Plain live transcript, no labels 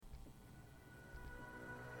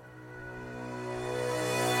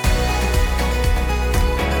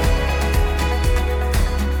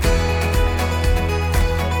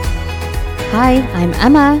Hi, I'm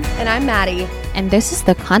Emma. And I'm Maddy. And this is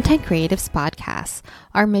the Content Creatives Podcast.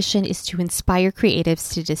 Our mission is to inspire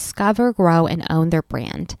creatives to discover, grow, and own their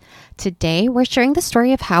brand. Today, we're sharing the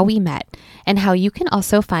story of how we met and how you can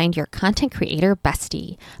also find your content creator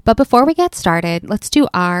bestie. But before we get started, let's do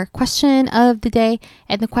our question of the day.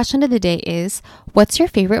 And the question of the day is, what's your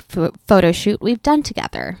favorite photo shoot we've done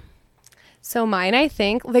together? So mine, I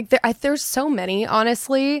think, there's so many,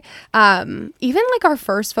 honestly. Even like our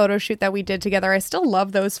first photo shoot that we did together, I still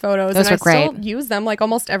love those photos. Those and are great. Still use them like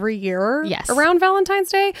almost every year Yes. around Valentine's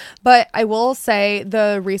Day. But I will say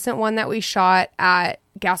the recent one that we shot at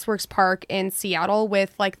Gasworks Park in Seattle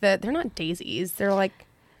with they're not daisies. They're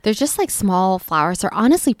just like small flowers. They're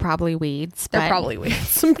honestly probably weeds. They're probably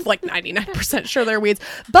weeds. I'm like 99% sure they're weeds.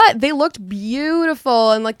 But they looked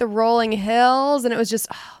beautiful and like the rolling hills. And it was just...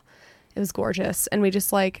 it was gorgeous. And we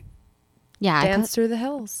just danced through the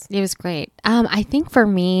hills. It was great. I think for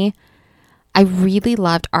me, I really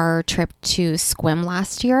loved our trip to Sequim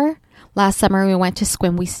last year. Last summer we went to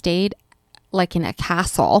Sequim. We stayed like in a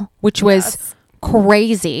castle, which was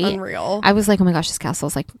crazy. Unreal. I was like, oh my gosh, this castle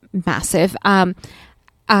is like massive. And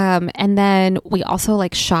then we also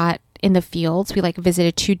shot in the fields. We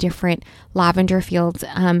visited 2 different lavender fields.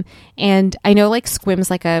 And I know Sequim's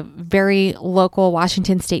a very local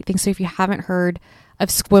Washington State thing. So if you haven't heard of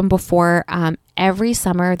Sequim before, every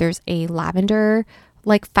summer there's a lavender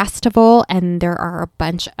festival, and there are a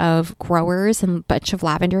bunch of growers and a bunch of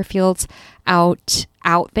lavender fields out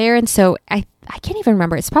there. And so I can't even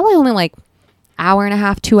remember. It's probably only hour and a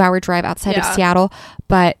half, 2-hour drive outside of Seattle.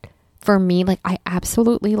 But for me, I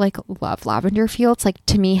absolutely love lavender fields.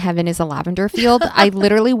 To me, heaven is a lavender field. I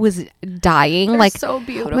literally was dying. They're so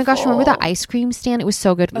beautiful. Oh my gosh, remember the ice cream stand? It was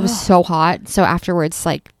so good. It was so hot. So afterwards,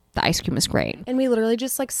 the ice cream was great. And we literally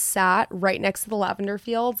just sat right next to the lavender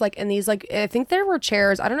fields. In these, I think there were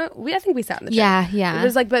chairs. I don't know. I think we sat in the chair. Yeah. It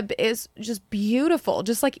was but it's just beautiful.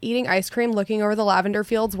 Just eating ice cream, looking over the lavender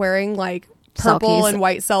fields, wearing purple Selkies. and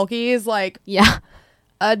white selkies. Yeah.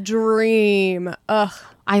 A dream. Ugh.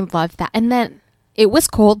 I loved that. And then it was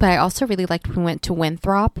cold, but I also really liked when we went to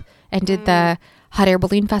Winthrop and did the Hot Air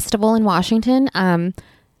Balloon Festival in Washington.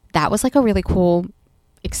 That was a really cool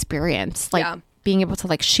experience. Being able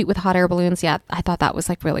to shoot with hot air balloons. Yeah, I thought that was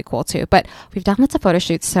really cool too. But we've done lots of photo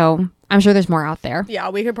shoots, so I'm sure there's more out there. Yeah,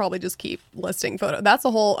 we could probably just keep listing photos. That's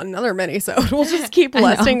another mini-sode. We'll just keep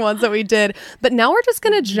listing ones that we did. But now we're just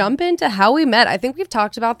going to jump into how we met. I think we've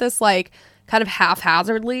talked about this kind of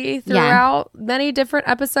haphazardly throughout many different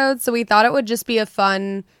episodes. So we thought it would just be a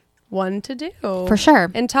fun one to do. For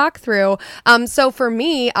sure. And talk through. So for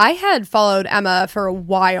me, I had followed Emma for a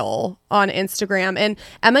while on Instagram, and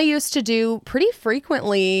Emma used to do pretty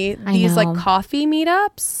frequently these coffee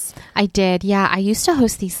meetups. I did. Yeah. I used to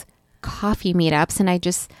host these coffee meetups, and I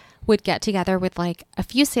just would get together with a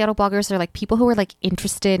few Seattle bloggers or people who were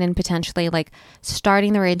interested in potentially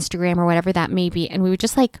starting their Instagram or whatever that may be. And we would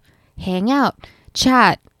just hang out,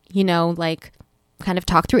 chat, kind of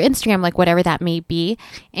talk through Instagram, whatever that may be.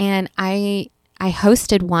 And I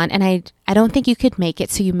hosted one, and I don't think you could make it,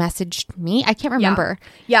 so you messaged me. I can't remember.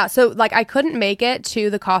 Yeah. So I couldn't make it to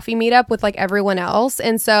the coffee meetup with everyone else,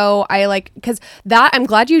 and so I because that, I'm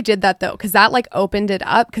glad you did that though, because that opened it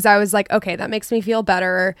up, because I was okay, that makes me feel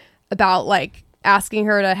better about asking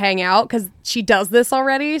her to hang out, because she does this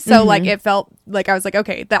already. So it felt I was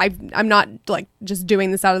okay, that I'm not just doing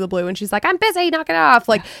this out of the blue. And she's I'm busy, knock it off.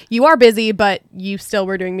 You are busy, but you still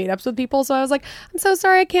were doing meetups with people. So I was I'm so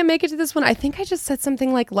sorry I can't make it to this one. I think I just said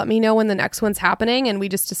something let me know when the next one's happening, and we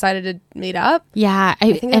just decided to meet up. Yeah.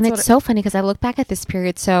 And it's so funny because I look back at this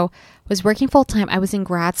period. So I was working full time. I was in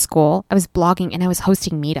grad school. I was blogging, and I was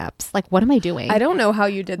hosting meetups. What am I doing? I don't know how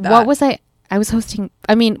you did that. What was I was hosting,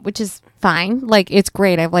 which is fine. It's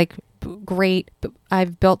great.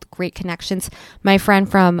 I've built great connections. My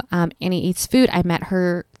friend from Annie Eats Food, I met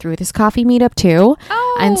her through this coffee meetup too.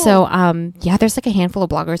 Oh. And so, there's a handful of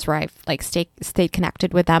bloggers where I've stayed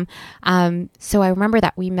connected with them. So I remember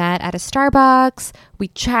that we met at a Starbucks, we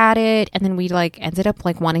chatted, and then we ended up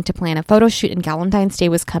wanting to plan a photo shoot, and Valentine's Day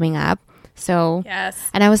was coming up. So, yes.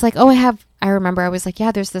 And I was I remember I was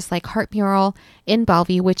there's this heart mural in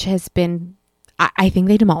Bellevue, which has been, I think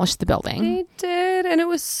they demolished the building. They did, and it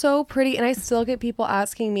was so pretty. And I still get people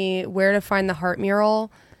asking me where to find the heart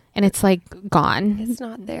mural. And it's gone. It's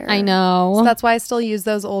not there. I know. So that's why I still use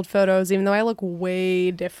those old photos, even though I look way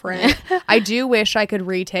different. I do wish I could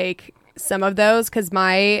retake some of those, because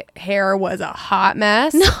my hair was a hot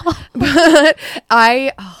mess. No. But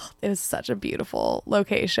it was such a beautiful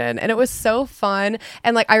location, and it was so fun.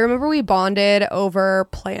 And like I remember we bonded over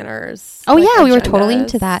planners. Oh like, yeah, we were agendas. totally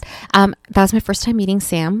into that. That was my first time meeting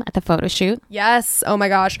Sam at the photo shoot. Yes. Oh my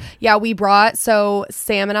gosh. Yeah, so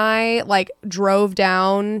Sam and I like drove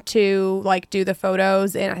down to like do the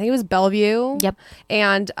photos in, I think it was Bellevue. Yep.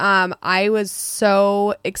 And I was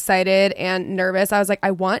so excited and nervous. I was like,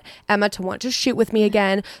 I want Emma to want to shoot with me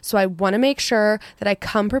again, so I want to make sure that I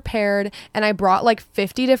come prepared. And I brought like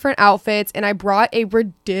 50 different outfits, and I brought a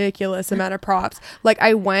ridiculous amount of props. Like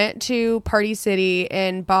I went to Party City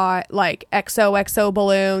and bought like XOXO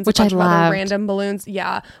balloons, which a bunch I of other loved. random balloons.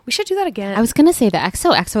 Yeah, we should do that again. I was gonna say the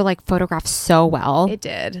XOXO like photographed so well. It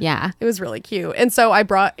did. Yeah, it was really cute. And so I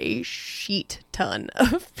brought a sheet ton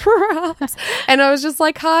of props, and I was just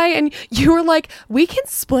like, hi, and you were like, we can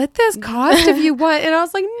split this cost if you want. And I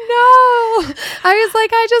was like, no. I was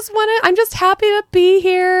like, I'm just happy to be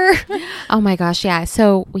here. Oh my gosh, yeah.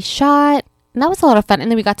 So we shot, and that was a lot of fun. And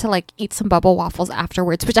then we got to like eat some bubble waffles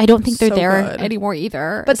afterwards, which I don't think they're So there good. anymore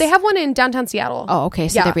either. But they have one in downtown Seattle. Oh, okay.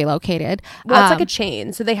 So Yeah. they relocated. Well, it's like a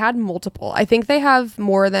chain, so they had multiple. I think they have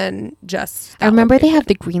more than just that I remember they location. have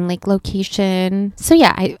the Green Lake location. So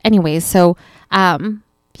yeah,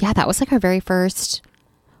 yeah, that was like our very first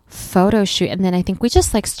photo shoot. And then I think we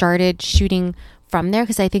just like started shooting from there,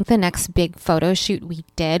 because I think the next big photo shoot we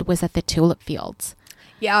did was at the tulip fields.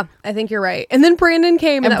 Yeah, I think you're right. And then Brandon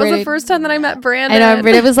came, and that was the Brandon- first time that I met Brandon. I know,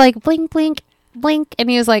 Brandon was like, blink, blink, blink. And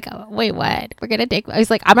he was like, oh, wait, what? We're going to take, I was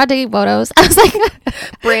like, I'm not taking photos. I was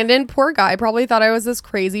like, Brandon, poor guy, probably thought I was this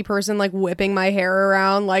crazy person like whipping my hair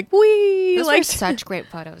around like wee. those Like were such great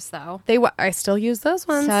photos though. I still use those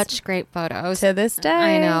ones Such great photos. to this day.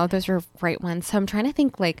 I know, those were great ones. So I'm trying to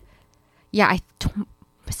think like, yeah,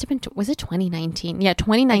 must have been, was it 2019? Yeah,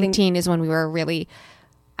 2019 is when we were really,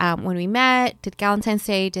 when we met, did Valentine's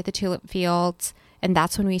Day, did the tulip fields, and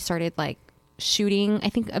that's when we started like shooting, I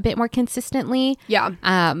think, a bit more consistently. Yeah.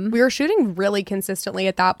 We were shooting really consistently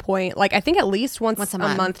at that point. Like, I think at least once a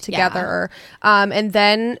month together. Yeah. And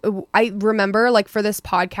then I remember, like, for this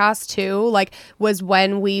podcast, too, like, was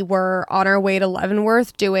when we were on our way to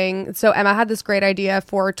Leavenworth doing... So, Emma had this great idea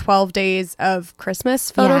for 12 days of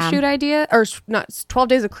Christmas photo shoot idea. Or, not, 12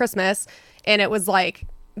 days of Christmas. And it was, like...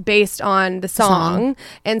 based on the song.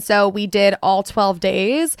 And so we did all 12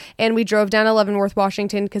 days, and we drove down to Leavenworth,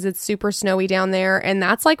 Washington, because it's super snowy down there, and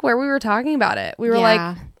that's like where we were talking about it. We were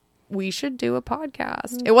like, we should do a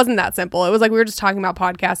podcast. It wasn't that simple. It was like we were just talking about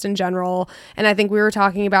podcasts in general, and I think we were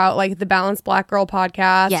talking about like the Balanced Black Girl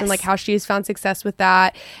podcast and like how she's found success with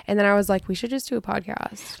that. And then I was like, we should just do a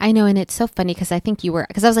podcast. I know, and it's so funny because I think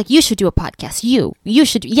because I was like, you should do a podcast. You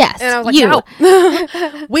should. Yes, And I was like, you. no.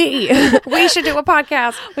 we should do a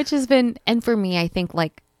podcast. Which has been, and for me, I think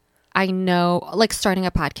like, I know like starting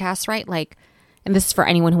a podcast, right? Like, and this is for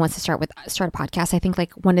anyone who wants to start a podcast. I think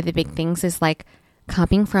like one of the big things is like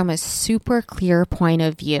coming from a super clear point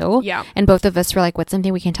of view. Yeah. And both of us were like, what's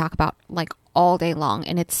something we can talk about like all day long?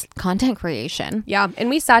 And it's content creation. Yeah. And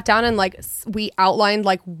we sat down and like we outlined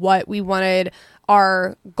like what we wanted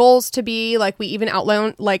our goals to be. Like we even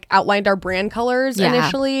outlined our brand colors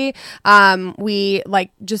initially. We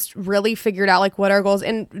like just really figured out like what our goals,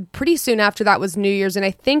 and pretty soon after that was New Year's. And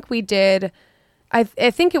I think we did, I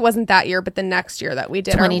think it wasn't that year, but the next year that we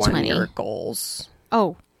did our 1-year goals.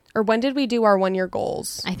 Oh, or when did we do our 1-year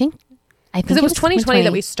goals? I think because it was 2020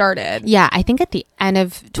 that we started. Yeah, I think at the end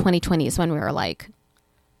of 2020 is when we were like,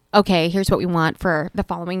 okay, here's what we want for the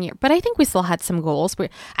following year. But I think we still had some goals.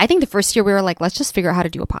 I think the first year we were like, let's just figure out how to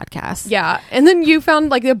do a podcast. Yeah. And then you found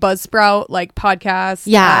like the Buzzsprout like podcast.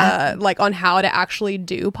 Yeah. Like on how to actually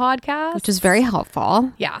do podcasts. Which was very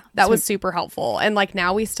helpful. Yeah. That was super helpful. And like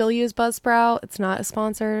now we still use Buzzsprout. It's not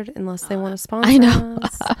sponsored unless they want to sponsor I know.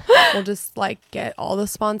 us. We'll just like get all the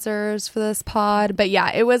sponsors for this pod. But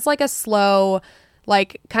yeah, it was like a slow...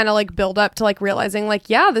 like kind of like build up to like realizing like,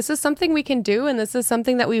 yeah, this is something we can do, and this is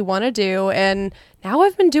something that we want to do. And now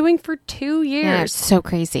I've been doing for 2 years. Yeah, it's so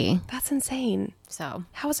crazy. That's insane. So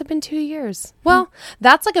How has it been 2 years? Well,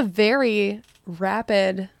 that's like a very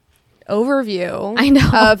rapid overview I know.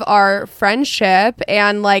 of our friendship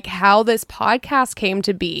and like how this podcast came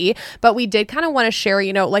to be. But we did kind of want to share,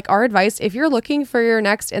 you know, like our advice. If you're looking for your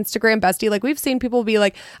next Instagram bestie, like we've seen people be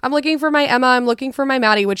like, I'm looking for my Emma, I'm looking for my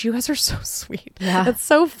Maddy, which you guys are so sweet. Yeah. It's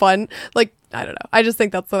so fun. Like, I don't know. I just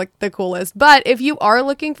think that's like the coolest. But if you are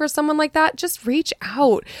looking for someone like that, just reach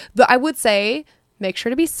out. But I would say make sure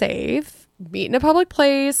to be safe. Meet in a public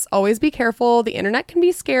place. Always be careful. The internet can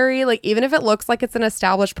be scary. Like, even if it looks like it's an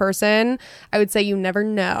established person, I would say you never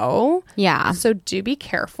know. yeah. So do be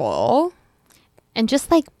careful. And just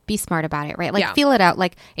like be smart about it, right? Like Yeah. feel it out,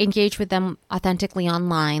 like engage with them authentically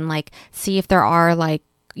online, like see if there are like,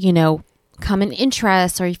 you know, common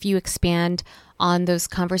interests, or if you expand on those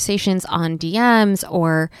conversations on DMs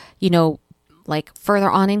or, you know, like further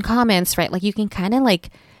on in comments, right? Like you can kind of like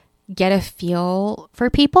get a feel for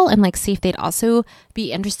people and like see if they'd also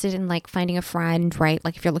be interested in like finding a friend, right?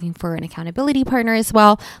 Like if you're looking for an accountability partner as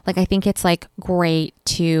well, like I think it's like great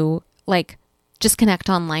to like just connect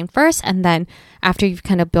online first, and then after you've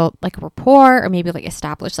kind of built like a rapport or maybe like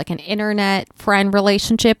established like an internet friend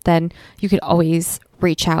relationship, then you could always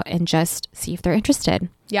reach out and just see if they're interested.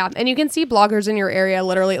 Yeah. And you can see bloggers in your area.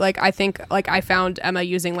 Literally, like I think like I found Emma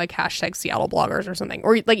using like hashtag Seattle bloggers or something,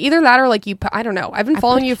 or like either that or like you, I don't know. I've been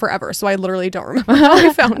following you forever, so I literally don't remember how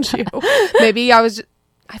I found you. Maybe I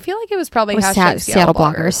feel like it was probably hashtag Seattle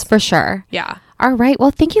bloggers for sure. Yeah. All right. Well,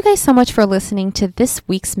 thank you guys so much for listening to this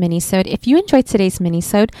week's Mini-sode. If you enjoyed today's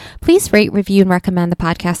Mini-sode, please rate, review, and recommend the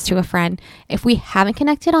podcast to a friend. If we haven't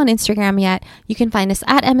connected on Instagram yet, you can find us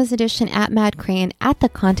at Emma's Edition, at Mad Crayon, at the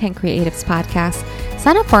Content Creatives Podcast.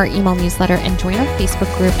 Sign up for our email newsletter and join our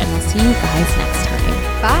Facebook group, and we'll see you guys next time.